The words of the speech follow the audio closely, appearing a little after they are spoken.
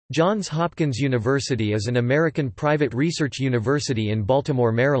Johns Hopkins University is an American private research university in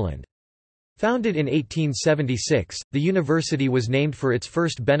Baltimore, Maryland. Founded in 1876, the university was named for its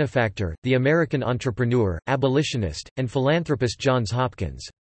first benefactor, the American entrepreneur, abolitionist, and philanthropist Johns Hopkins.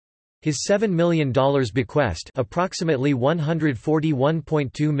 His $7 million bequest, approximately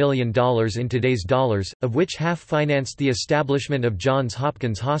 $141.2 million in today's dollars, of which half financed the establishment of Johns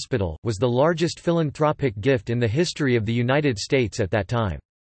Hopkins Hospital, was the largest philanthropic gift in the history of the United States at that time.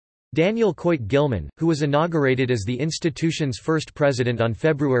 Daniel Coit Gilman, who was inaugurated as the institution's first president on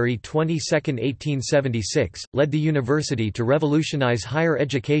February 22, 1876, led the university to revolutionize higher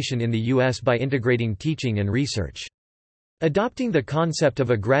education in the U.S. by integrating teaching and research. Adopting the concept of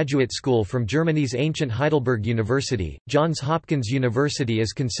a graduate school from Germany's ancient Heidelberg University, Johns Hopkins University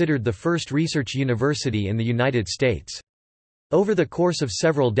is considered the first research university in the United States. Over the course of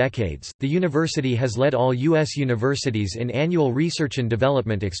several decades, the university has led all U.S. universities in annual research and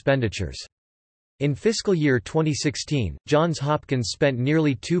development expenditures. In fiscal year 2016, Johns Hopkins spent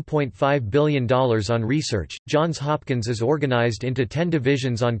nearly $2.5 billion on research. Johns Hopkins is organized into 10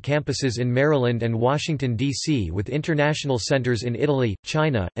 divisions on campuses in Maryland and Washington, D.C., with international centers in Italy,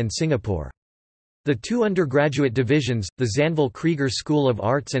 China, and Singapore. The two undergraduate divisions, the Zanville-Krieger School of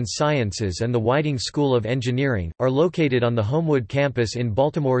Arts and Sciences and the Whiting School of Engineering, are located on the Homewood campus in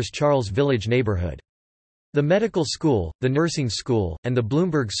Baltimore's Charles Village neighborhood. The Medical School, the Nursing School, and the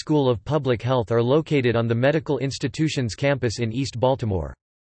Bloomberg School of Public Health are located on the Medical Institutions campus in East Baltimore.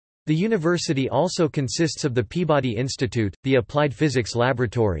 The university also consists of the Peabody Institute, the Applied Physics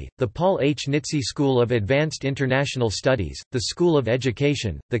Laboratory, the Paul H. Nitze School of Advanced International Studies, the School of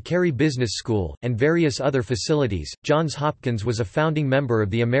Education, the Carey Business School, and various other facilities. Johns Hopkins was a founding member of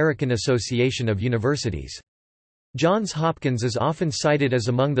the American Association of Universities. Johns Hopkins is often cited as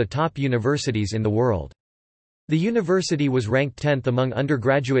among the top universities in the world. The university was ranked 10th among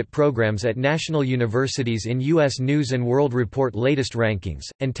undergraduate programs at national universities in U.S. News & World Report latest rankings,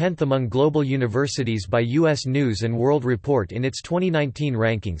 and 10th among global universities by U.S. News & World Report in its 2019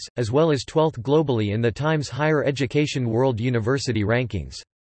 rankings, as well as 12th globally in the Times Higher Education World University Rankings.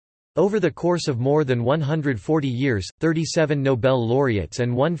 Over the course of more than 140 years, 37 Nobel laureates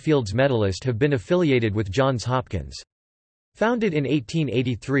and 1 Fields medalist have been affiliated with Johns Hopkins. Founded in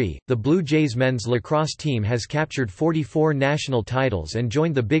 1883, the Blue Jays men's lacrosse team has captured 44 national titles and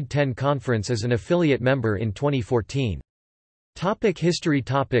joined the Big Ten Conference as an affiliate member in 2014. History.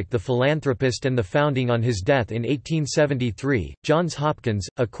 The philanthropist and the founding. On his death in 1873, Johns Hopkins,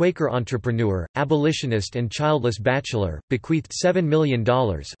 a Quaker entrepreneur, abolitionist and childless bachelor, bequeathed $7 million,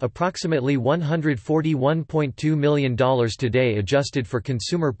 approximately $141.2 million today adjusted for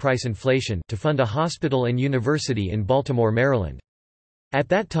consumer price inflation, to fund a hospital and university in Baltimore, Maryland. At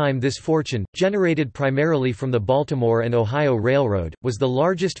that time, this fortune, generated primarily from the Baltimore and Ohio Railroad, was the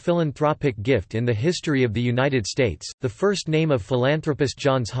largest philanthropic gift in the history of the United States. The first name of philanthropist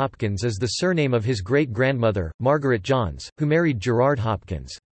Johns Hopkins is the surname of his great-grandmother, Margaret Johns, who married Gerard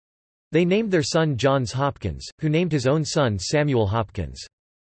Hopkins. They named their son Johns Hopkins, who named his own son Samuel Hopkins.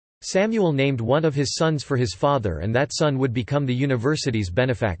 Samuel named one of his sons for his father, and that son would become the university's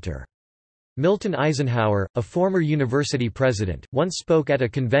benefactor. Milton Eisenhower, a former university president, once spoke at a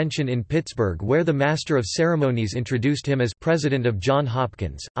convention in Pittsburgh where the Master of Ceremonies introduced him as president of Johns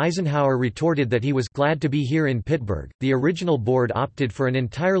Hopkins. Eisenhower retorted that he was glad to be here in Pittsburgh. The original board opted for an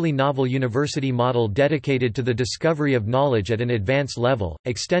entirely novel university model dedicated to the discovery of knowledge at an advanced level,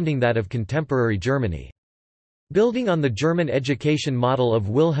 extending that of contemporary Germany. Building on the German education model of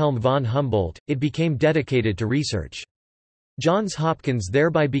Wilhelm von Humboldt, it became dedicated to research. Johns Hopkins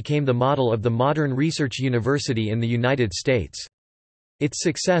thereby became the model of the modern research university in the United States. Its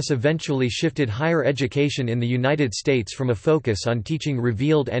success eventually shifted higher education in the United States from a focus on teaching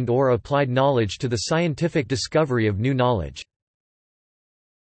revealed and/or applied knowledge to the scientific discovery of new knowledge.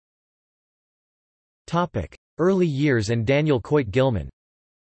 Early years and Daniel Coit Gilman.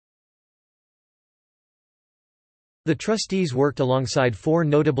 The trustees worked alongside 4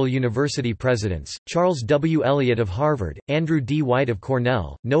 notable university presidents, Charles W. Eliot of Harvard, Andrew D. White of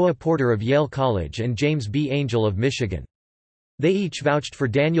Cornell, Noah Porter of Yale College and James B. Angel of Michigan. They each vouched for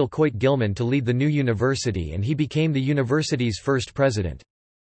Daniel Coit Gilman to lead the new university, and he became the university's first president.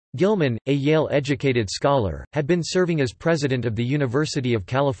 Gilman, a Yale-educated scholar, had been serving as president of the University of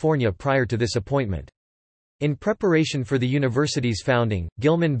California prior to this appointment. In preparation for the university's founding,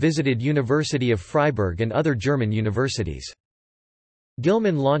 Gilman visited University of Freiburg and other German universities.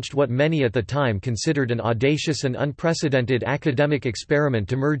 Gilman launched what many at the time considered an audacious and unprecedented academic experiment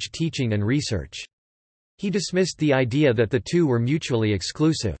to merge teaching and research. He dismissed the idea that the two were mutually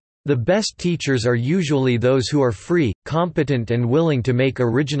exclusive. "The best teachers are usually those who are free, competent and willing to make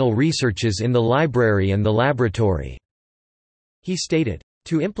original researches in the library and the laboratory," he stated.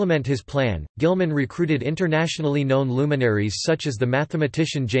 To implement his plan, Gilman recruited internationally known luminaries such as the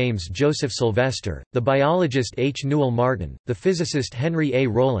mathematician James Joseph Sylvester, the biologist H. Newell Martin, the physicist Henry A.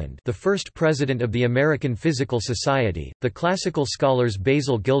 Rowland, the first president of the American Physical Society, the classical scholars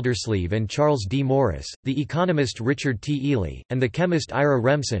Basil Gildersleeve and Charles D. Morris, the economist Richard T. Ely, and the chemist Ira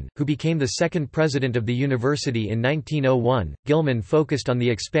Remsen, who became the second president of the university in 1901. Gilman focused on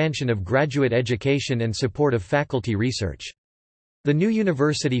the expansion of graduate education and support of faculty research. The new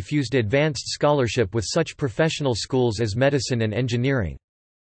university fused advanced scholarship with such professional schools as medicine and engineering.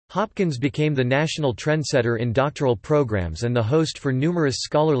 Hopkins became the national trendsetter in doctoral programs and the host for numerous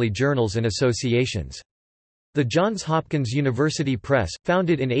scholarly journals and associations. The Johns Hopkins University Press,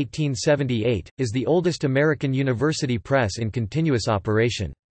 founded in 1878, is the oldest American university press in continuous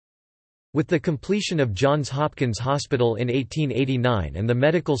operation. With the completion of Johns Hopkins Hospital in 1889 and the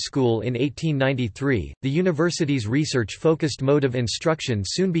medical school in 1893, the university's research-focused mode of instruction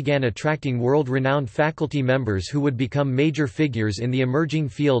soon began attracting world-renowned faculty members who would become major figures in the emerging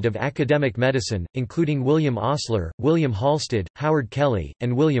field of academic medicine, including William Osler, William Halsted, Howard Kelly,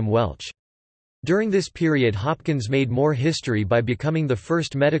 and William Welch. During this period, Hopkins made more history by becoming the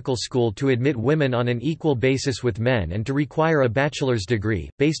first medical school to admit women on an equal basis with men and to require a bachelor's degree,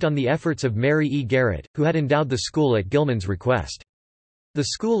 based on the efforts of Mary E. Garrett, who had endowed the school at Gilman's request. The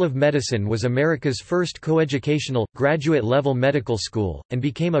School of Medicine was America's first coeducational, graduate-level medical school, and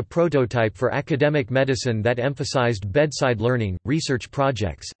became a prototype for academic medicine that emphasized bedside learning, research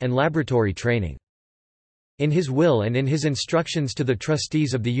projects, and laboratory training. In his will and in his instructions to the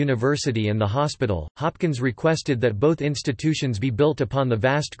trustees of the university and the hospital, Hopkins requested that both institutions be built upon the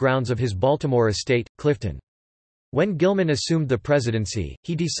vast grounds of his Baltimore estate, Clifton. When Gilman assumed the presidency,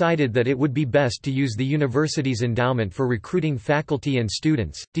 he decided that it would be best to use the university's endowment for recruiting faculty and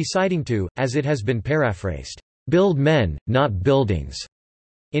students, deciding to, as it has been paraphrased, "build men, not buildings."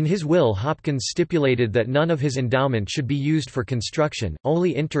 In his will, Hopkins stipulated that none of his endowment should be used for construction,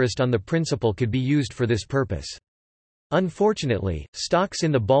 only interest on the principal could be used for this purpose. Unfortunately, stocks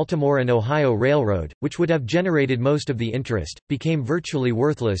in the Baltimore and Ohio Railroad, which would have generated most of the interest, became virtually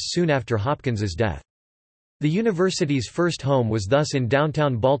worthless soon after Hopkins's death. The university's first home was thus in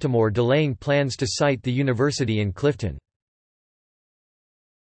downtown Baltimore, delaying plans to site the university in Clifton.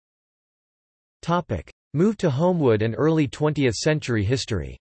 Move to Homewood and early 20th century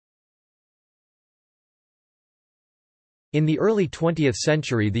history. In the early 20th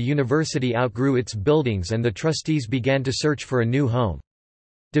century, the university outgrew its buildings and the trustees began to search for a new home.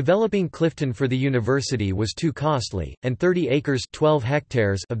 Developing Clifton for the university was too costly, and 30 acres 12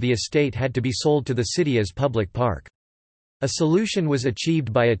 hectares of the estate had to be sold to the city as public park. A solution was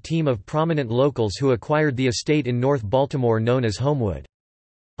achieved by a team of prominent locals who acquired the estate in North Baltimore known as Homewood.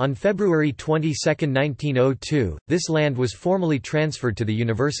 On February 22, 1902, this land was formally transferred to the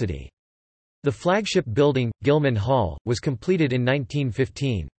university. The flagship building, Gilman Hall, was completed in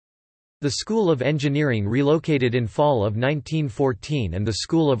 1915. The School of Engineering relocated in fall of 1914 and the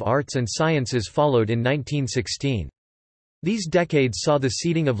School of Arts and Sciences followed in 1916. These decades saw the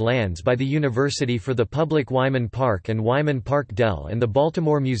ceding of lands by the university for the public Wyman Park and Wyman Park Dell and the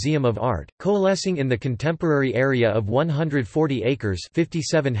Baltimore Museum of Art, coalescing in the contemporary area of 140 acres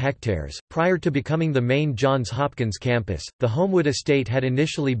 57 hectares. Prior to becoming the main Johns Hopkins campus, the Homewood estate had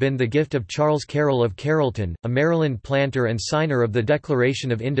initially been the gift of Charles Carroll of Carrollton, a Maryland planter and signer of the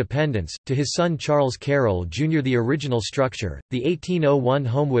Declaration of Independence, to his son Charles Carroll Jr. The original structure, the 1801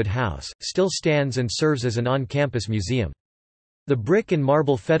 Homewood House, still stands and serves as an on-campus museum. The brick and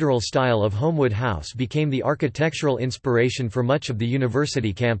marble federal style of Homewood House became the architectural inspiration for much of the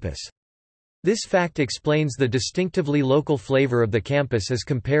university campus. This fact explains the distinctively local flavor of the campus as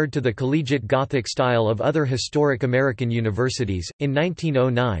compared to the collegiate Gothic style of other historic American universities. In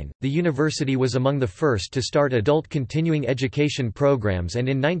 1909, the university was among the first to start adult continuing education programs, and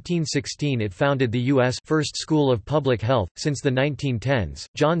in 1916 it founded the U.S. first School of Public Health. Since the 1910s,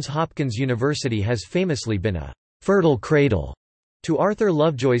 Johns Hopkins University has famously been a fertile cradle to Arthur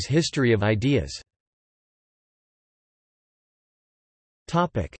Lovejoy's History of Ideas.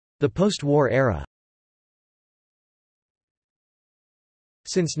 The post-war era.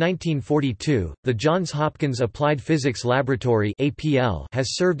 Since 1942, the Johns Hopkins Applied Physics Laboratory (APL)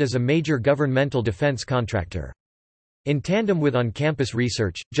 has served as a major governmental defense contractor. In tandem with on-campus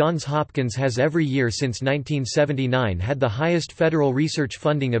research, Johns Hopkins has every year since 1979 had the highest federal research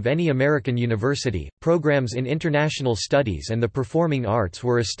funding of any American university. Programs in international studies and the performing arts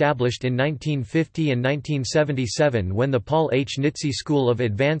were established in 1950 and 1977 when the Paul H. Nitze School of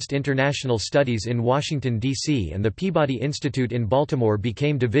Advanced International Studies in Washington, D.C. and the Peabody Institute in Baltimore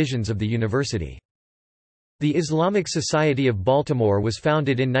became divisions of the university. The Islamic Society of Baltimore was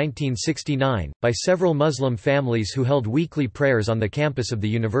founded in 1969, by several Muslim families who held weekly prayers on the campus of the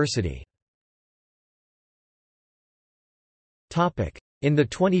university. In the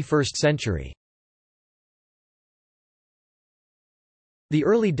 21st century. The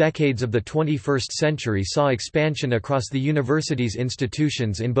early decades of the 21st century saw expansion across the university's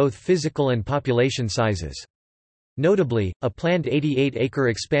institutions in both physical and population sizes. Notably, a planned 88-acre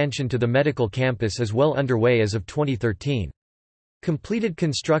expansion to the medical campus is well underway as of 2013. Completed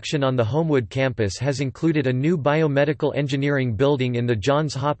construction on the Homewood campus has included a new biomedical engineering building in the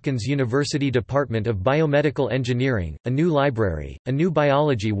Johns Hopkins University Department of Biomedical Engineering, a new library, a new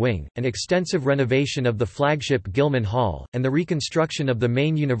biology wing, an extensive renovation of the flagship Gilman Hall, and the reconstruction of the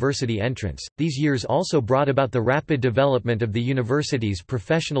main university entrance. These years also brought about the rapid development of the university's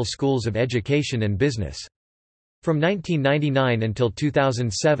professional schools of education and business. From 1999 until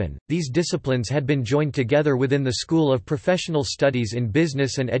 2007, these disciplines had been joined together within the School of Professional Studies in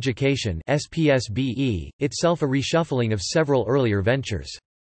Business and Education (SPSBE), itself a reshuffling of several earlier ventures.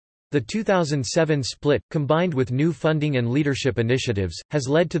 The 2007 split, combined with new funding and leadership initiatives, has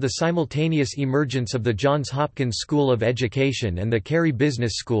led to the simultaneous emergence of the Johns Hopkins School of Education and the Carey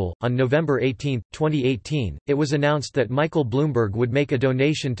Business School. On November 18, 2018, it was announced that Michael Bloomberg would make a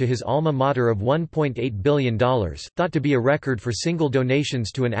donation to his alma mater of $1.8 billion, thought to be a record for single donations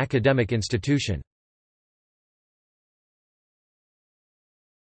to an academic institution.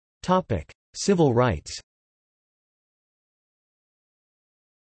 Civil rights.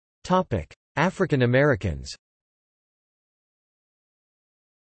 African Americans.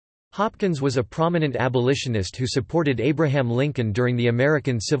 Hopkins was a prominent abolitionist who supported Abraham Lincoln during the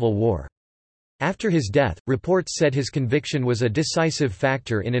American Civil War. After his death, reports said his conviction was a decisive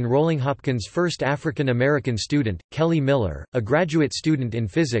factor in enrolling Hopkins' first African American student, Kelly Miller, a graduate student in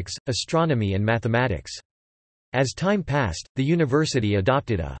physics, astronomy and mathematics. As time passed, the university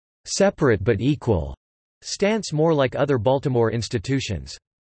adopted a separate but equal stance more like other Baltimore institutions.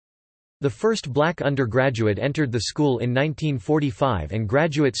 The first black undergraduate entered the school in 1945 and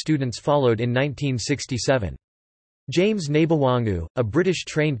graduate students followed in 1967. James Nabawangu, a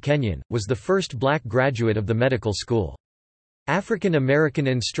British-trained Kenyan, was the first black graduate of the medical school. African American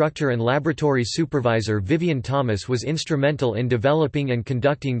instructor and laboratory supervisor Vivian Thomas was instrumental in developing and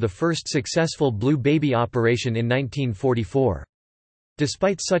conducting the first successful Blue Baby operation in 1944.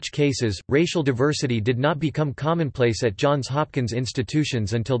 Despite such cases, racial diversity did not become commonplace at Johns Hopkins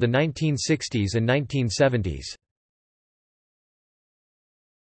institutions until the 1960s and 1970s.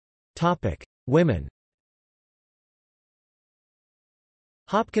 Women.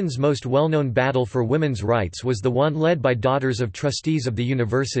 Hopkins' most well-known battle for women's rights was the one led by daughters of trustees of the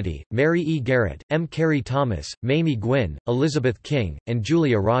university, Mary E. Garrett, M. Carey Thomas, Mamie Gwynn, Elizabeth King, and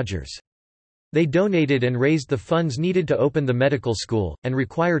Julia Rogers. They donated and raised the funds needed to open the medical school, and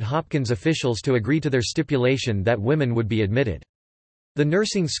required Hopkins officials to agree to their stipulation that women would be admitted. The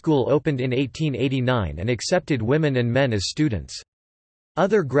nursing school opened in 1889 and accepted women and men as students.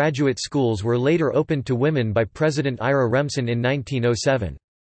 Other graduate schools were later opened to women by President Ira Remsen in 1907.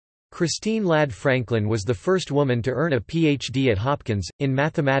 Christine Ladd Franklin was the first woman to earn a Ph.D. at Hopkins, in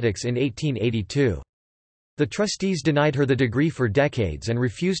mathematics in 1882. The trustees denied her the degree for decades and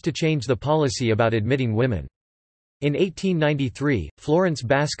refused to change the policy about admitting women. In 1893, Florence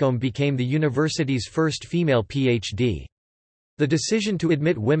Bascom became the university's first female Ph.D. The decision to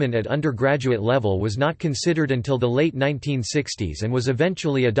admit women at undergraduate level was not considered until the late 1960s and was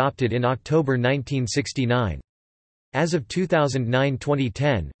eventually adopted in October 1969. As of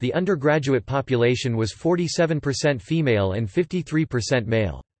 2009-2010, the undergraduate population was 47% female and 53%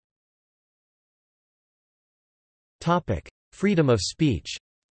 male. Freedom of speech.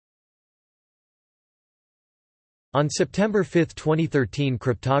 On September 5, 2013,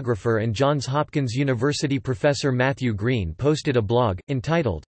 cryptographer and Johns Hopkins University professor Matthew Green posted a blog,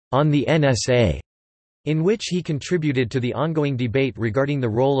 entitled, "On the NSA", in which he contributed to the ongoing debate regarding the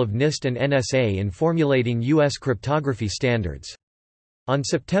role of NIST and NSA in formulating U.S. cryptography standards. On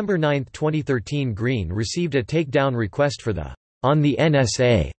September 9, 2013, Green received a takedown request for the "On the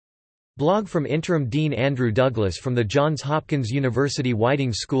NSA" blog from interim dean Andrew Douglas from the Johns Hopkins University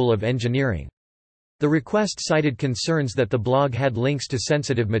Whiting School of Engineering. The request cited concerns that the blog had links to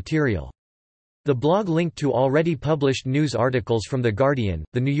sensitive material. The blog linked to already published news articles from The Guardian,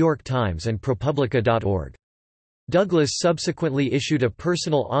 The New York Times and ProPublica.org. Douglas subsequently issued a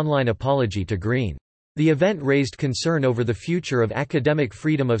personal online apology to Green. The event raised concern over the future of academic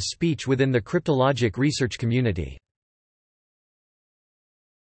freedom of speech within the cryptologic research community.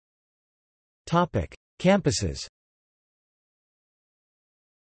 Campuses.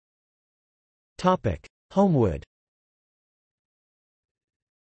 Homewood.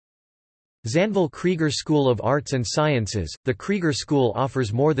 Zanville Krieger School of Arts and Sciences. The Krieger School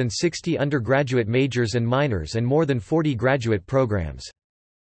offers more than 60 undergraduate majors and minors and more than 40 graduate programs.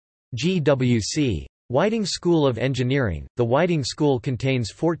 GWC. Whiting School of Engineering. The Whiting School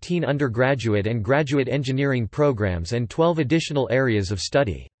contains 14 undergraduate and graduate engineering programs and 12 additional areas of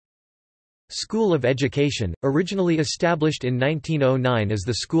study. School of Education, originally established in 1909 as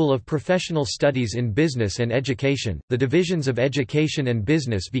the School of Professional Studies in Business and Education, the divisions of Education and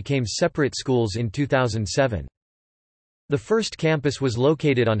Business became separate schools in 2007. The first campus was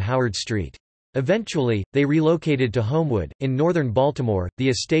located on Howard Street. Eventually, they relocated to Homewood, in northern Baltimore, the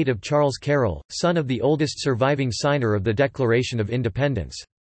estate of Charles Carroll, son of the oldest surviving signer of the Declaration of Independence.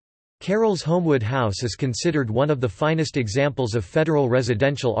 Carroll's Homewood House is considered one of the finest examples of federal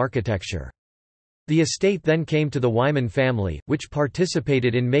residential architecture. The estate then came to the Wyman family, which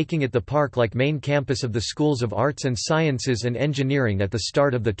participated in making it the park-like main campus of the Schools of Arts and Sciences and Engineering at the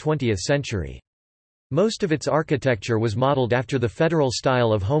start of the 20th century. Most of its architecture was modeled after the federal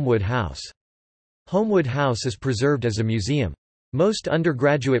style of Homewood House. Homewood House is preserved as a museum. Most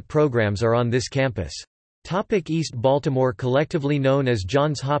undergraduate programs are on this campus. East Baltimore, collectively known as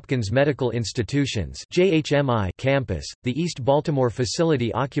Johns Hopkins Medical Institutions (JHMI) campus. The East Baltimore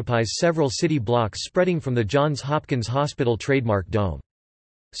facility occupies several city blocks spreading from the Johns Hopkins Hospital Trademark Dome.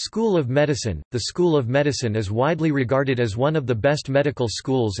 School of Medicine. The School of Medicine is widely regarded as one of the best medical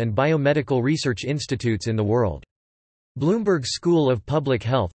schools and biomedical research institutes in the world. Bloomberg School of Public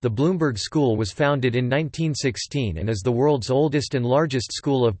Health. The Bloomberg School was founded in 1916 and is the world's oldest and largest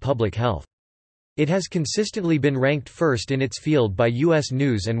school of public health. It has consistently been ranked first in its field by U.S.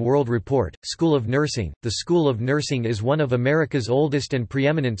 News & World Report. School of Nursing. The School of Nursing is one of America's oldest and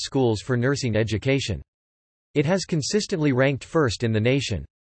preeminent schools for nursing education. It has consistently ranked first in the nation.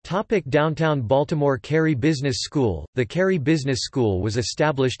 Downtown Baltimore Carey Business School. The Carey Business School was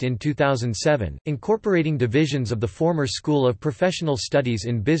established in 2007, incorporating divisions of the former School of Professional Studies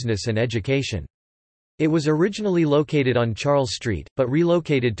in Business and Education. It was originally located on Charles Street, but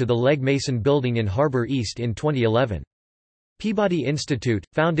relocated to the Legg Mason Building in Harbor East in 2011. Peabody Institute,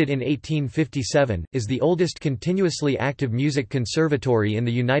 founded in 1857, is the oldest continuously active music conservatory in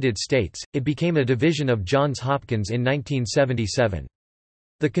the United States. It became a division of Johns Hopkins in 1977.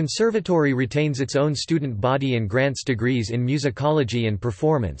 The conservatory retains its own student body and grants degrees in musicology and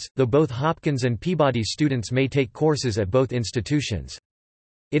performance, though both Hopkins and Peabody students may take courses at both institutions.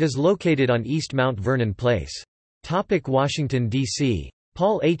 It is located on East Mount Vernon Place. Washington, D.C.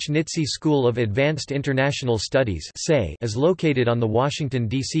 Paul H. Nitze School of Advanced International Studies is located on the Washington,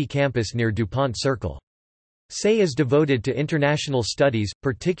 D.C. campus near DuPont Circle. SAE is devoted to international studies,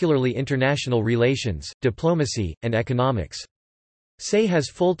 particularly international relations, diplomacy, and economics. SAE has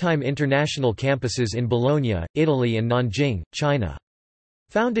full-time international campuses in Bologna, Italy and Nanjing, China.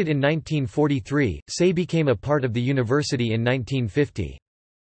 Founded in 1943, SAE became a part of the university in 1950.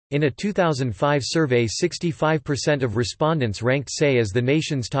 In a 2005 survey, 65% of respondents ranked SAE as the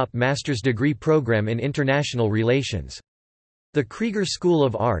nation's top master's degree program in international relations. The Krieger School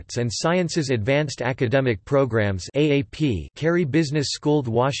of Arts and Sciences Advanced Academic Programs (AAP) Carey Business School. The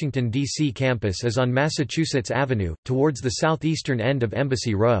Washington, D.C. campus is on Massachusetts Avenue, towards the southeastern end of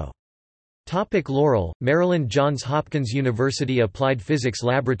Embassy Row. Laurel, Maryland. Johns Hopkins University Applied Physics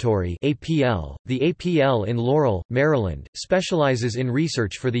Laboratory (APL). The APL in Laurel, Maryland, specializes in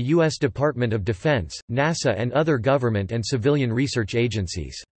research for the U.S. Department of Defense, NASA and other government and civilian research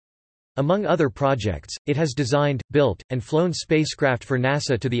agencies. Among other projects, it has designed, built, and flown spacecraft for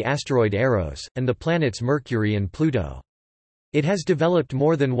NASA to the asteroid Eros, and the planets Mercury and Pluto. It has developed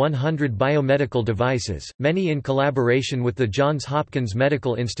more than 100 biomedical devices, many in collaboration with the Johns Hopkins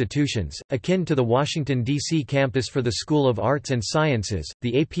Medical Institutions, akin to the Washington, D.C. campus for the School of Arts and Sciences.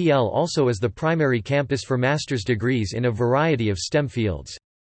 The APL also is the primary campus for master's degrees in a variety of STEM fields.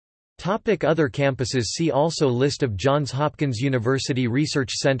 Other campuses. See also List of Johns Hopkins University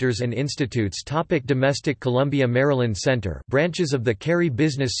research centers and institutes. Domestic Columbia Maryland Center, branches of the Carey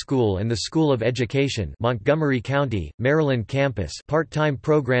Business School and the School of Education, Montgomery County, Maryland campus. Part-time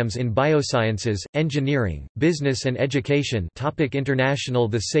programs in biosciences, engineering, business and education. International.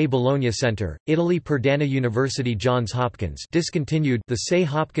 The Say Bologna Center, Italy. Perdana University. Johns Hopkins discontinued. The Say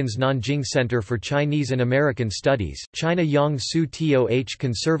Hopkins Nanjing Center for Chinese and American Studies, China. Yangsu Toh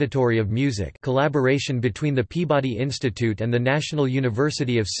Conservatory of Music, collaboration between the Peabody Institute and the National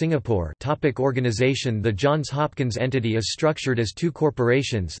University of Singapore. Organization. The Johns Hopkins entity is structured as two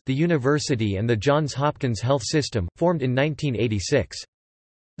corporations, the university and the Johns Hopkins Health System, formed in 1986.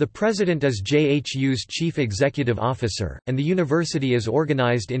 The president is JHU's chief executive officer, and the university is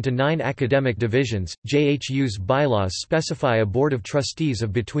organized into 9 academic divisions. JHU's bylaws specify a board of trustees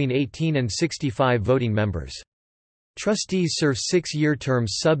of between 18 and 65 voting members. Trustees serve 6-year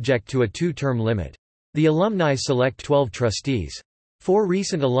terms subject to a 2-term limit. The alumni select 12 trustees. 4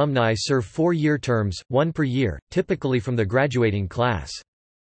 recent alumni serve 4-year terms, 1 per year, typically from the graduating class.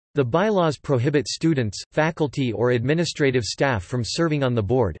 The bylaws prohibit students, faculty or administrative staff from serving on the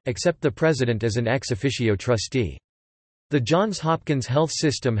board, except the president as an ex officio trustee. The Johns Hopkins Health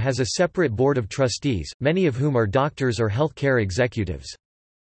System has a separate board of trustees, many of whom are doctors or health care executives.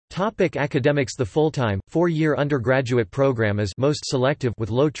 Academics. The full-time, 4-year undergraduate program is most selective with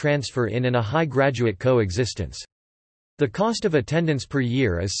low transfer in and a high graduate coexistence. The cost of attendance per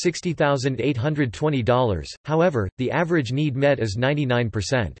year is $60,820, however, the average need met is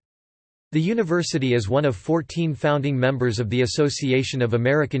 99%. The university is one of 14 founding members of the Association of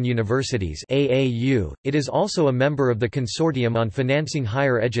American Universities (AAU). It is also a member of the Consortium on Financing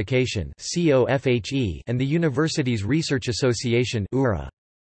Higher Education (COFHE) and the Universities Research Association (URA).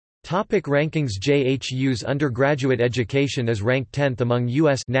 Rankings. JHU's undergraduate education is ranked 10th among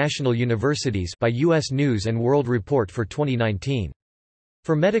U.S. national universities by U.S. News & World Report for 2019.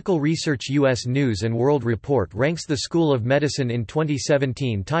 For medical research, U.S. News & World Report ranks the School of Medicine in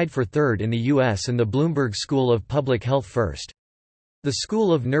 2017 tied for 3rd in the U.S. and the Bloomberg School of Public Health first. The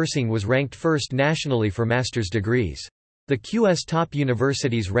School of Nursing was ranked first nationally for master's degrees. The QS top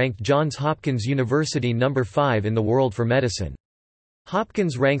universities ranked Johns Hopkins University number 5 in the world for medicine.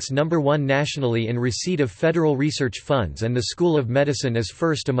 Hopkins ranks number 1 nationally in receipt of federal research funds, and the School of Medicine is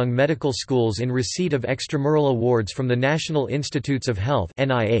first among medical schools in receipt of extramural awards from the National Institutes of Health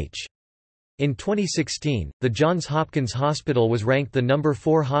 (NIH). In 2016, the Johns Hopkins Hospital was ranked the number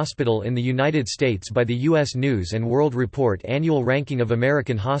 4 hospital in the United States by the U.S. News & World Report Annual Ranking of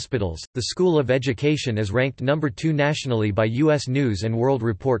American Hospitals. The School of Education is ranked number 2 nationally by U.S. News & World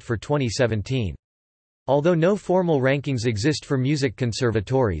Report for 2017. Although no formal rankings exist for music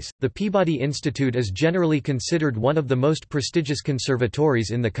conservatories, the Peabody Institute is generally considered one of the most prestigious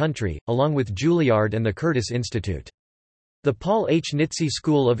conservatories in the country, along with Juilliard and the Curtis Institute. The Paul H. Nitze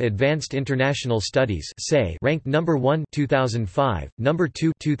School of Advanced International Studies ranked number 1 2005, number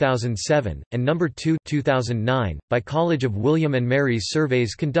 2 2007, and number 2 2009 by College of William and Mary's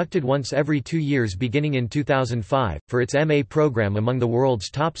surveys conducted once every 2 years beginning in 2005 for its MA program among the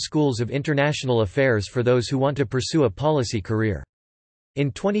world's top schools of international affairs for those who want to pursue a policy career. In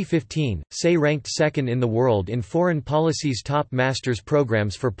 2015, SAY ranked 2nd in the world in Foreign Policy's top master's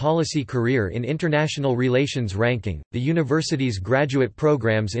programs for policy career in International Relations ranking. The university's graduate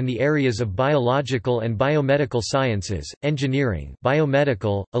programs in the areas of biological and biomedical sciences, engineering,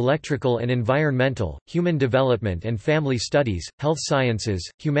 biomedical, electrical and environmental, human development and family studies, health sciences,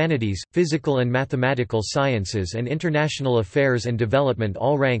 humanities, physical and mathematical sciences, and international affairs and development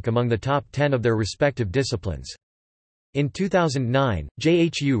all rank among the top 10 of their respective disciplines. In 2009,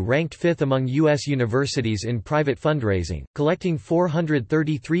 JHU ranked 5th among U.S. universities in private fundraising, collecting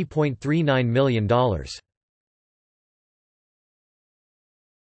 $433.39 million.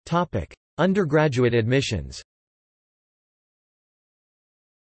 Undergraduate admissions.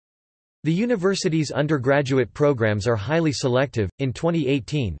 The university's undergraduate programs are highly selective. In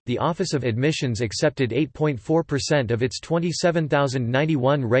 2018, the Office of Admissions accepted 8.4% of its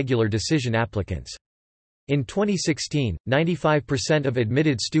 27,091 regular decision applicants. In 2016, 95% of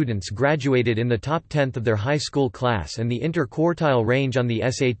admitted students graduated in the top 10th of their high school class, and the inter-quartile range on the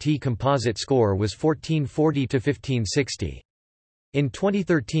SAT composite score was 1440 to 1560. In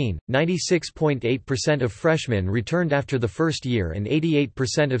 2013, 96.8% of freshmen returned after the first year and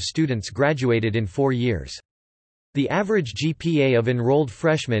 88% of students graduated in 4 years. The average GPA of enrolled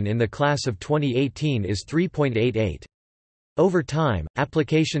freshmen in the class of 2018 is 3.88. Over time,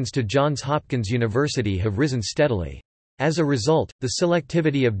 applications to Johns Hopkins University have risen steadily. As a result, the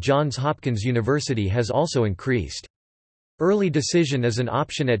selectivity of Johns Hopkins University has also increased. Early decision is an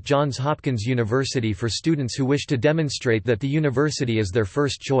option at Johns Hopkins University for students who wish to demonstrate that the university is their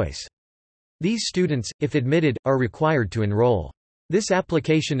first choice. These students, if admitted, are required to enroll. This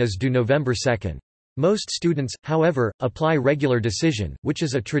application is due November 2. Most students, however, apply regular decision, which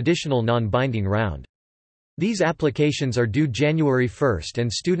is a traditional non-binding round. These applications are due January 1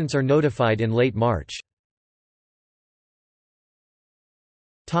 and students are notified in late March.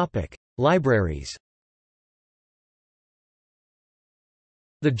 Libraries.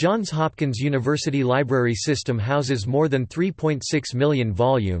 The Johns Hopkins University Library System houses more than 3.6 million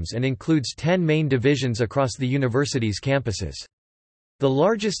volumes and includes 10 main divisions across the university's campuses. The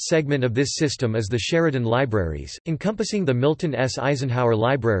largest segment of this system is the Sheridan Libraries, encompassing the Milton S. Eisenhower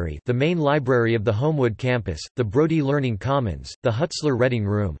Library, the main library of the Homewood campus, the Brody Learning Commons, the Hutzler Reading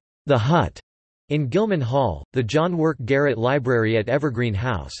Room, the Hut, in Gilman Hall, the John Work Garrett Library at Evergreen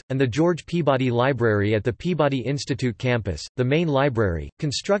House, and the George Peabody Library at the Peabody Institute campus. The main library,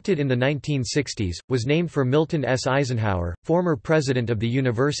 constructed in the 1960s, was named for Milton S. Eisenhower, former president of the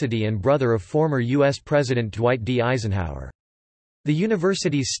university and brother of former U.S. President Dwight D. Eisenhower. The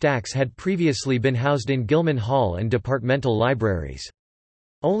university's stacks had previously been housed in Gilman Hall and departmental libraries.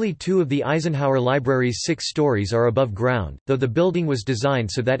 Only 2 of the Eisenhower Library's 6 stories are above ground, though the building was designed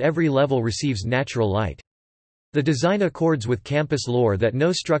so that every level receives natural light. The design accords with campus lore that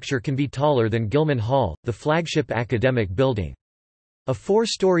no structure can be taller than Gilman Hall, the flagship academic building. A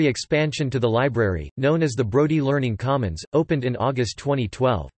 4-story expansion to the library, known as the Brody Learning Commons, opened in August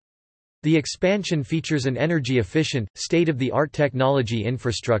 2012. The expansion features an energy-efficient, state-of-the-art technology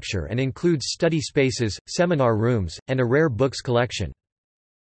infrastructure and includes study spaces, seminar rooms, and a rare books collection.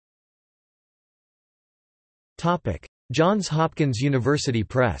 Johns Hopkins University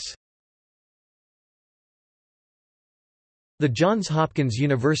Press. The Johns Hopkins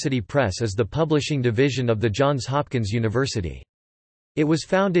University Press is the publishing division of the Johns Hopkins University. It was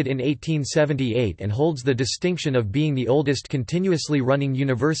founded in 1878 and holds the distinction of being the oldest continuously running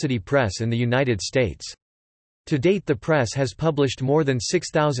university press in the United States. To date, the press has published more than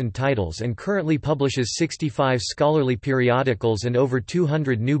 6,000 titles and currently publishes 65 scholarly periodicals and over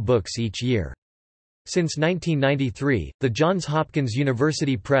 200 new books each year. Since 1993, the Johns Hopkins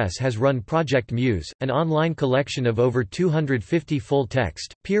University Press has run Project Muse, an online collection of over 250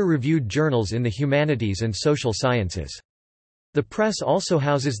 full-text, peer-reviewed journals in the humanities and social sciences. The press also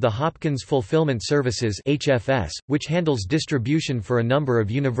houses the Hopkins Fulfillment Services (HFS), which handles distribution for a number of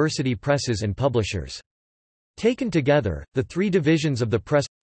university presses and publishers. Taken together, the 3 divisions of the press,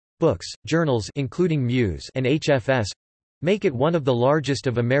 books, journals including Muse and HFS, make it one of the largest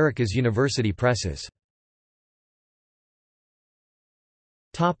of America's university presses.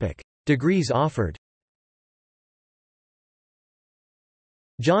 Topic: Degrees offered.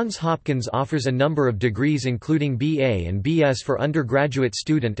 Johns Hopkins offers a number of degrees including BA and BS for undergraduate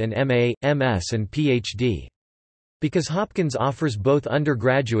student and MA, MS and PhD. Because Hopkins offers both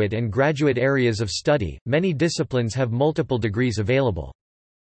undergraduate and graduate areas of study, many disciplines have multiple degrees available.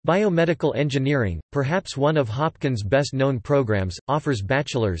 Biomedical engineering, perhaps one of Hopkins' best-known programs, offers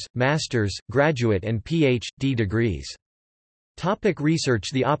bachelor's, master's, graduate and Ph.D. degrees. Research.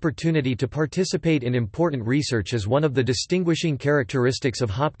 The opportunity to participate in important research is one of the distinguishing characteristics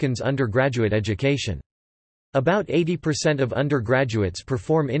of Hopkins undergraduate education. About 80% of undergraduates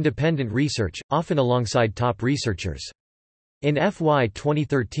perform independent research, often alongside top researchers. In FY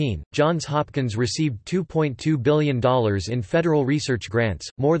 2013, Johns Hopkins received $2.2 billion in federal research grants,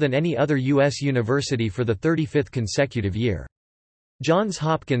 more than any other U.S. university for the 35th consecutive year. Johns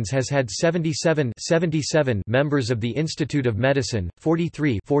Hopkins has had 77 members of the Institute of Medicine,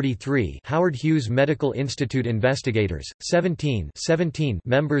 43 Howard Hughes Medical Institute investigators, 17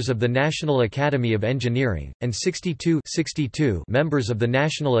 members of the National Academy of Engineering, and 62 members of the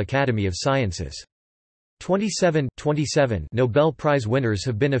National Academy of Sciences. 27 Nobel Prize winners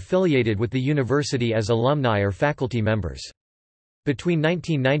have been affiliated with the university as alumni or faculty members. Between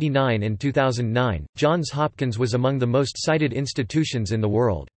 1999 and 2009, Johns Hopkins was among the most cited institutions in the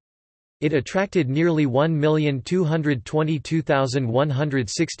world. It attracted nearly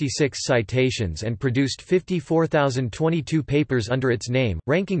 1,222,166 citations and produced 54,022 papers under its name,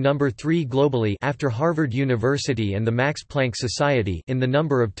 ranking number 3 globally after Harvard University and the Max Planck Society in the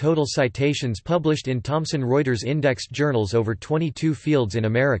number of total citations published in Thomson Reuters indexed journals over 22 fields in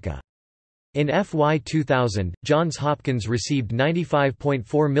America. In FY 2000, Johns Hopkins received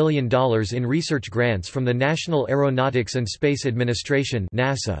 $95.4 million in research grants from the National Aeronautics and Space Administration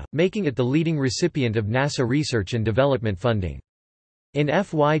 (NASA), making it the leading recipient of NASA research and development funding. In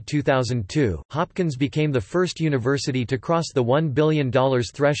FY 2002, Hopkins became the first university to cross the $1 billion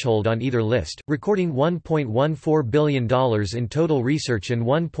threshold on either list, recording $1.14 billion in total research and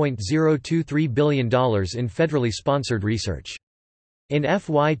 $1.023 billion in federally sponsored research. In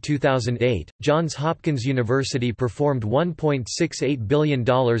FY 2008, Johns Hopkins University performed $1.68 billion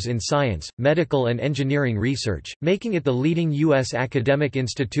in science, medical and engineering research, making it the leading U.S. academic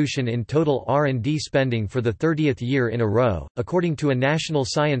institution in total R&D spending for the 30th year in a row, according to a National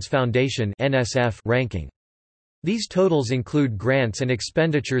Science Foundation (NSF) ranking. These totals include grants and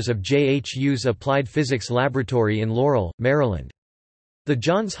expenditures of JHU's Applied Physics Laboratory in Laurel, Maryland. The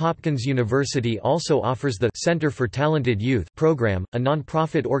Johns Hopkins University also offers the Center for Talented Youth program, a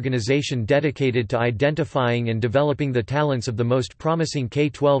nonprofit organization dedicated to identifying and developing the talents of the most promising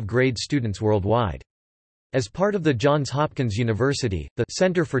K-12 grade students worldwide. As part of the Johns Hopkins University, the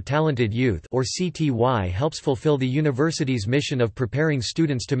Center for Talented Youth or CTY helps fulfill the university's mission of preparing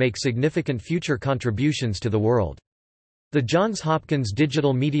students to make significant future contributions to the world. The Johns Hopkins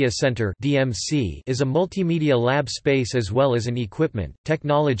Digital Media Center (DMC) is a multimedia lab space as well as an equipment,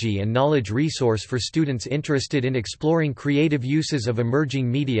 technology and knowledge resource for students interested in exploring creative uses of emerging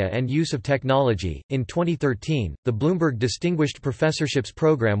media and use of technology. In 2013, the Bloomberg Distinguished Professorships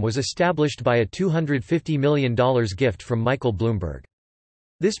Program was established by a $250 million gift from Michael Bloomberg.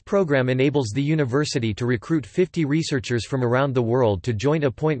 This program enables the university to recruit 50 researchers from around the world to joint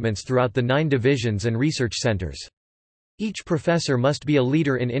appointments throughout the 9 divisions and research centers. Each professor must be a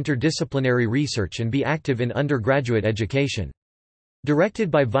leader in interdisciplinary research and be active in undergraduate education. Directed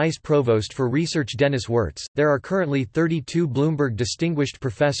by Vice Provost for Research Dennis Wirtz, there are currently 32 Bloomberg Distinguished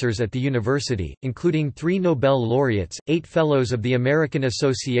Professors at the university, including 3 Nobel laureates, 8 Fellows of the American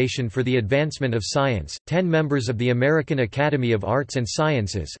Association for the Advancement of Science, 10 members of the American Academy of Arts and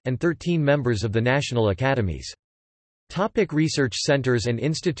Sciences, and 13 members of the National Academies. Topic: research centers and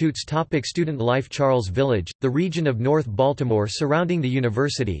institutes. Topic: student life. Charles Village, the region of North Baltimore surrounding the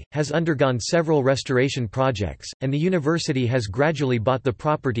university, has undergone several restoration projects, and the university has gradually bought the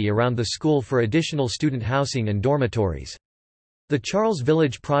property around the school for additional student housing and dormitories. The Charles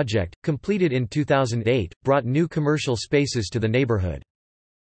Village project, completed in 2008, brought new commercial spaces to the neighborhood.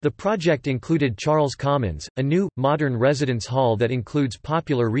 The project included Charles Commons, a new, modern residence hall that includes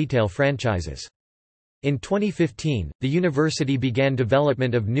popular retail franchises. In 2015, the university began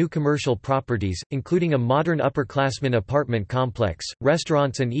development of new commercial properties, including a modern upperclassmen apartment complex,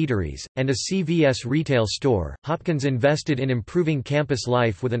 restaurants and eateries, and a CVS retail store. Hopkins invested in improving campus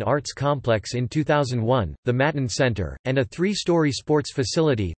life with an arts complex in 2001, the Matin Center, and a 3-story sports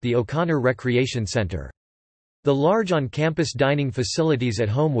facility, the O'Connor Recreation Center. The large on-campus dining facilities at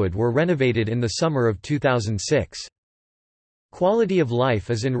Homewood were renovated in the summer of 2006. Quality of life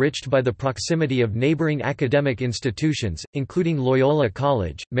is enriched by the proximity of neighboring academic institutions, including Loyola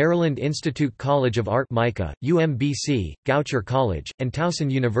College, Maryland Institute College of Art (MICA), UMBC, Goucher College, and Towson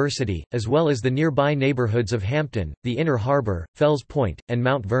University, as well as the nearby neighborhoods of Hampton, the Inner Harbor, Fells Point, and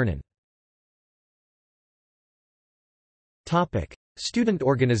Mount Vernon. Topic: Student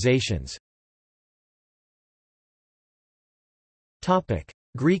organizations. Topic: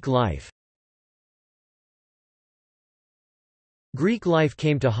 Greek life. Greek life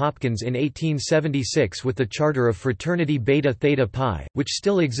came to Hopkins in 1876 with the charter of Fraternity Beta Theta Pi, which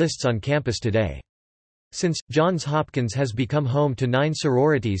still exists on campus today. Since, Johns Hopkins has become home to 9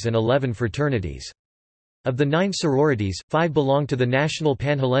 sororities and 11 fraternities. Of the 9 sororities, 5 belong to the National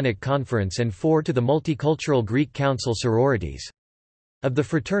Panhellenic Conference and 4 to the Multicultural Greek Council sororities. Of the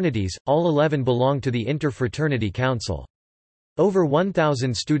fraternities, all 11 belong to the Inter-Fraternity Council. Over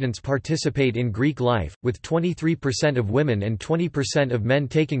 1,000 students participate in Greek life, with 23% of women and 20% of men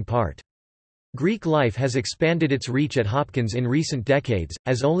taking part. Greek life has expanded its reach at Hopkins in recent decades,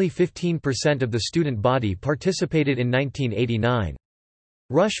 as only 15% of the student body participated in 1989.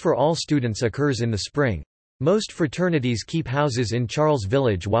 Rush for all students occurs in the spring. Most fraternities keep houses in Charles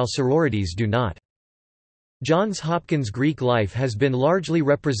Village while sororities do not. Johns Hopkins Greek life has been largely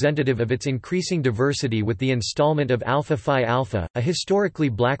representative of its increasing diversity with the installment of Alpha Phi Alpha, a historically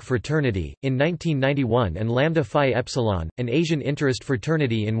black fraternity, in 1991 and Lambda Phi Epsilon, an Asian interest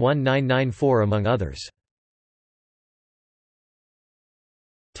fraternity in 1994 among others.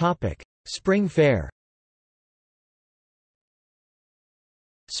 Spring Fair.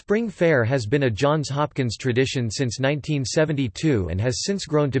 Spring Fair has been a Johns Hopkins tradition since 1972 and has since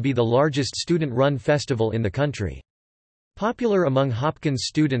grown to be the largest student-run festival in the country. Popular among Hopkins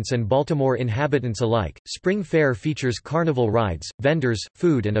students and Baltimore inhabitants alike, Spring Fair features carnival rides, vendors,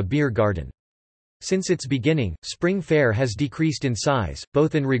 food and a beer garden. Since its beginning, Spring Fair has decreased in size,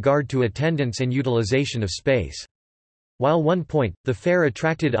 both in regard to attendance and utilization of space. While one point, the fair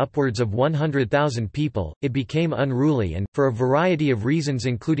attracted upwards of 100,000 people, it became unruly and, for a variety of reasons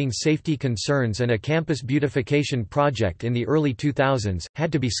including safety concerns and a campus beautification project in the early 2000s,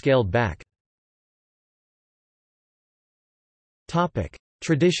 had to be scaled back.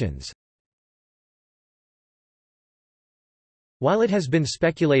 Traditions. While it has been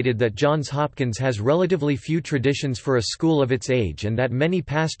speculated that Johns Hopkins has relatively few traditions for a school of its age and that many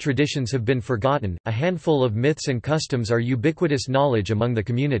past traditions have been forgotten, a handful of myths and customs are ubiquitous knowledge among the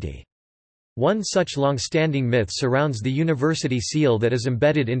community. One such long-standing myth surrounds the university seal that is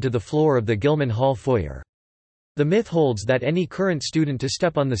embedded into the floor of the Gilman Hall foyer. The myth holds that any current student to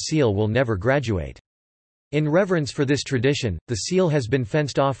step on the seal will never graduate. In reverence for this tradition, the seal has been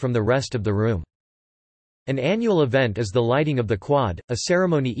fenced off from the rest of the room. An annual event is the lighting of the quad, a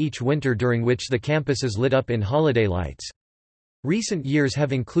ceremony each winter during which the campus is lit up in holiday lights. Recent years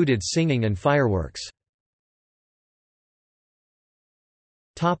have included singing and fireworks.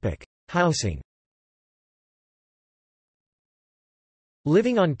 Housing.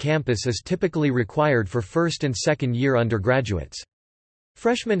 Living on campus is typically required for first and second year undergraduates.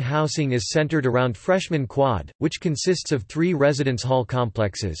 Freshman housing is centered around Freshman Quad, which consists of 3 residence hall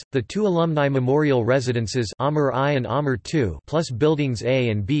complexes, the 2 alumni memorial residences Amr I and Amr II plus buildings A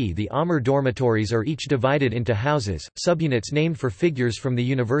and B. The Amr dormitories are each divided into houses, subunits named for figures from the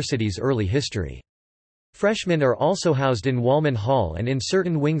university's early history. Freshmen are also housed in Wallman Hall and in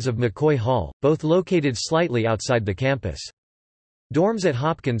certain wings of McCoy Hall, both located slightly outside the campus. Dorms at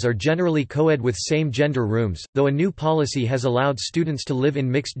Hopkins are generally co-ed with same-gender rooms, though a new policy has allowed students to live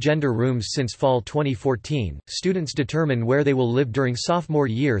in mixed-gender rooms since fall 2014. Students determine where they will live during sophomore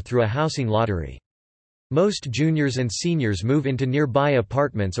year through a housing lottery. Most juniors and seniors move into nearby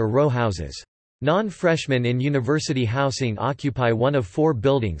apartments or row houses. Non-freshmen in university housing occupy one of 4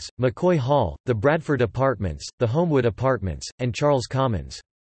 buildings: McCoy Hall, the Bradford Apartments, the Homewood Apartments, and Charles Commons.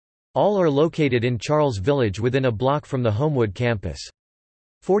 All are located in Charles Village within a block from the Homewood campus.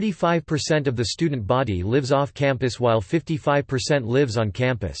 45% of the student body lives off campus while 55% lives on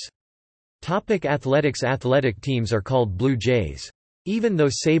campus. Athletics. Athletic teams are called Blue Jays. Even though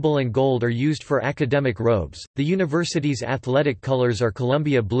sable and gold are used for academic robes, the university's athletic colors are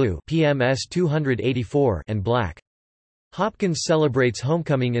Columbia Blue (PMS 284) and black. Hopkins celebrates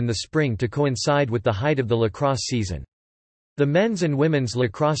homecoming in the spring to coincide with the height of the lacrosse season. The men's and women's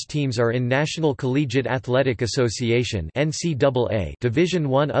lacrosse teams are in National Collegiate Athletic Association (NCAA)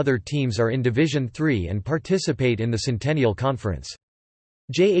 Division I. Other teams are in Division III and participate in the Centennial Conference.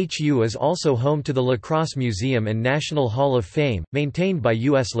 JHU is also home to the Lacrosse Museum and National Hall of Fame, maintained by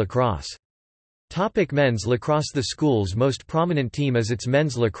U.S. Lacrosse. Men's lacrosse. The school's most prominent team is its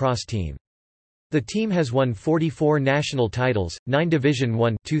men's lacrosse team. The team has won 44 national titles, 9 Division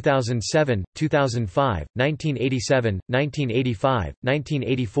I 2007, 2005, 1987, 1985,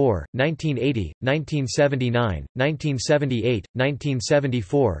 1984, 1980, 1979, 1978,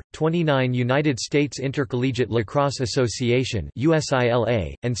 1974, 29 United States Intercollegiate Lacrosse Association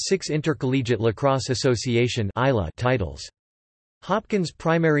 (USILA), and 6 Intercollegiate Lacrosse Association (ILA) titles. Hopkins'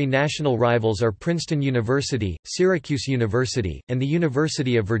 primary national rivals are Princeton University, Syracuse University, and the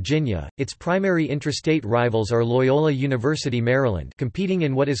University of Virginia. Its primary intrastate rivals are Loyola University Maryland, competing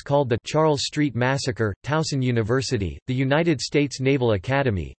in what is called the Charles Street Massacre, Towson University, the United States Naval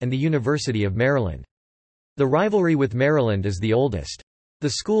Academy, and the University of Maryland. The rivalry with Maryland is the oldest. The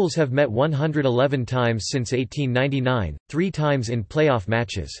schools have met 111 times since 1899, 3 times in playoff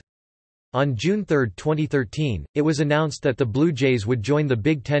matches. On June 3, 2013, it was announced that the Blue Jays would join the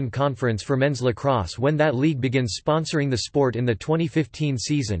Big Ten Conference for men's lacrosse when that league begins sponsoring the sport in the 2015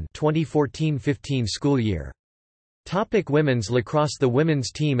 season 2014-15 school year. Women's lacrosse. The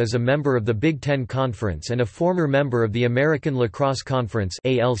women's team is a member of the Big Ten Conference and a former member of the American Lacrosse Conference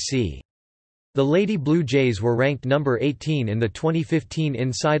 (ALC). The Lady Blue Jays were ranked number 18 in the 2015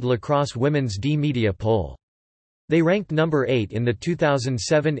 Inside Lacrosse Women's D-Media poll. They ranked number 8 in the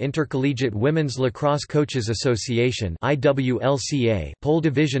 2007 Intercollegiate Women's Lacrosse Coaches Association (IWLCA) poll.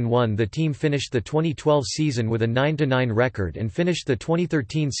 Division I. The team finished the 2012 season with a 9-9 record and finished the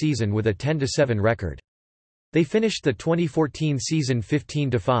 2013 season with a 10-7 record. They finished the 2014 season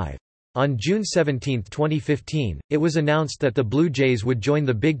 15-5. On June 17, 2015, it was announced that the Blue Jays would join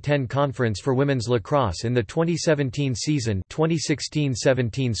the Big Ten Conference for women's lacrosse in the 2017 season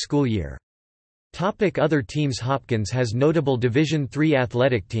 2016-17 school year. Other teams. Hopkins has notable Division III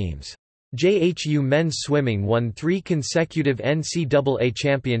athletic teams. JHU men's swimming won 3 consecutive NCAA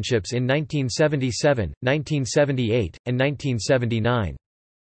championships in 1977, 1978, and 1979.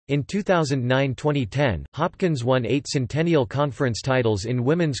 In 2009–2010, Hopkins won 8 Centennial Conference titles in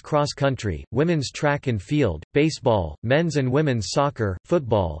women's cross-country, women's track and field, baseball, men's and women's soccer,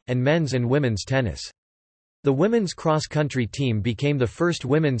 football, and men's and women's tennis. The women's cross-country team became the first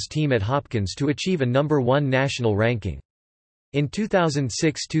women's team at Hopkins to achieve a number 1 national ranking. In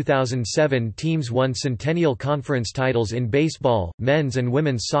 2006–2007 teams won Centennial Conference titles in baseball, men's and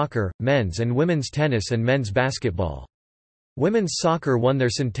women's soccer, men's and women's tennis and men's basketball. Women's soccer won their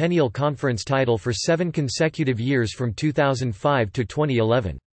Centennial Conference title for 7 consecutive years from 2005 to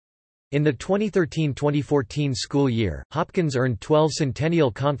 2011. In the 2013–2014 school year, Hopkins earned 12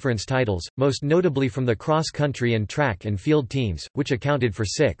 Centennial Conference titles, most notably from the cross-country and track and field teams, which accounted for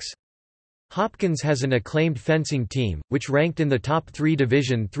 6. Hopkins has an acclaimed fencing team, which ranked in the top 3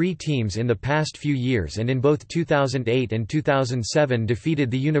 Division III teams in the past few years and in both 2008 and 2007 defeated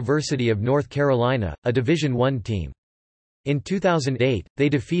the University of North Carolina, a Division I team. In 2008, they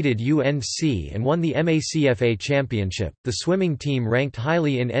defeated UNC and won the MACFA championship. The swimming team ranked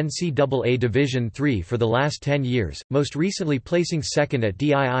highly in NCAA Division III for the last 10 years, most recently placing second at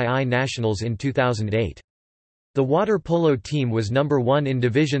DIII Nationals in 2008. The water polo team was number 1 in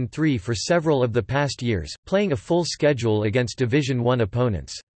Division III for several of the past years, playing a full schedule against Division I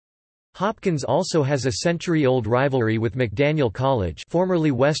opponents. Hopkins also has a century-old rivalry with McDaniel College,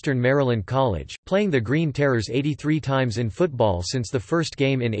 formerly Western Maryland College, playing the Green Terrors 83 times in football since the first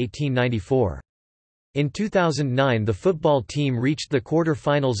game in 1894. In 2009 the football team reached the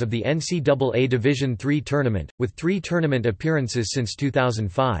quarter-finals of the NCAA Division III tournament, with 3 tournament appearances since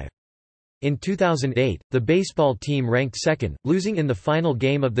 2005. In 2008, the baseball team ranked second, losing in the final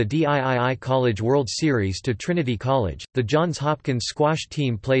game of the DIII College World Series to Trinity College. The Johns Hopkins squash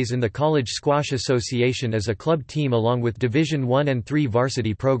team plays in the College Squash Association as a club team along with Division I and III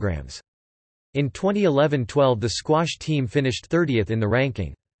varsity programs. In 2011–12 the squash team finished 30th in the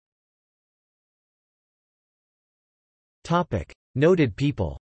ranking. Noted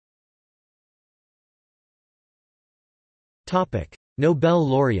people. Nobel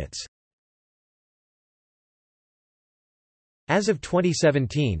laureates. As of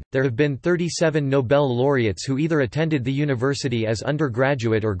 2017, there have been 37 Nobel laureates who either attended the university as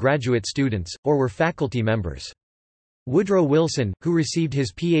undergraduate or graduate students, or were faculty members. Woodrow Wilson, who received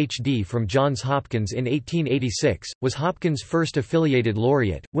his Ph.D. from Johns Hopkins in 1886, was Hopkins' first affiliated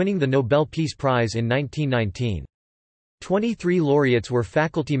laureate, winning the Nobel Peace Prize in 1919. 23 laureates were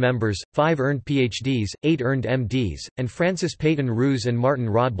faculty members, 5 earned Ph.D.s, 8 earned M.D.s, and Francis Peyton Ruse and Martin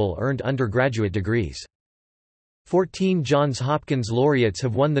Rodbell earned undergraduate degrees. 14 Johns Hopkins laureates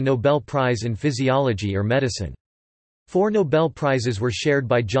have won the Nobel Prize in Physiology or Medicine. 4 Nobel Prizes were shared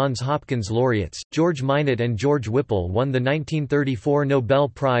by Johns Hopkins laureates. George Minot and George Whipple won the 1934 Nobel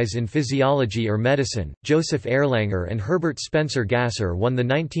Prize in Physiology or Medicine. Joseph Erlanger and Herbert Spencer Gasser won the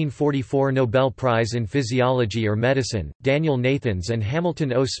 1944 Nobel Prize in Physiology or Medicine. Daniel Nathans and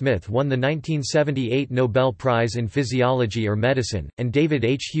Hamilton O. Smith won the 1978 Nobel Prize in Physiology or Medicine, and David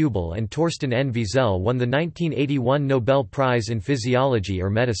H. Hubel and Torsten N. Wiesel won the 1981 Nobel Prize in Physiology or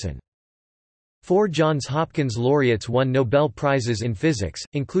Medicine. 4 Johns Hopkins laureates won Nobel Prizes in Physics,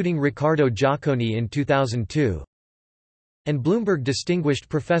 including Riccardo Giacconi in 2002 and Bloomberg Distinguished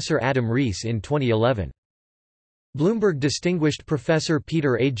Professor Adam Rees in 2011. Bloomberg Distinguished Professor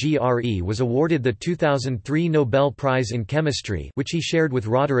Peter Agre was awarded the 2003 Nobel Prize in Chemistry, which he shared with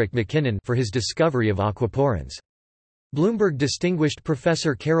Roderick MacKinnon, for his discovery of aquaporins. Bloomberg Distinguished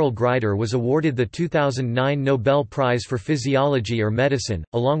Professor Carol Greider was awarded the 2009 Nobel Prize for Physiology or Medicine,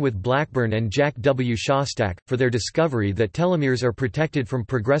 along with Blackburn and Jack W. Shostak, for their discovery that telomeres are protected from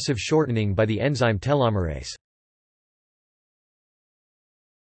progressive shortening by the enzyme telomerase.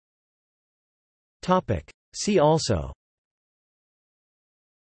 See also: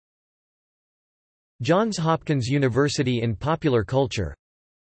 Johns Hopkins University in popular culture,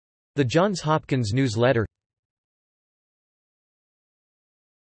 The Johns Hopkins Newsletter.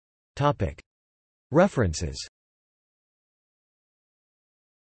 References.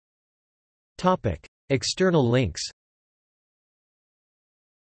 External links.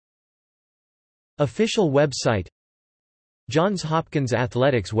 Official website. Johns Hopkins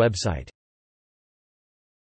Athletics website.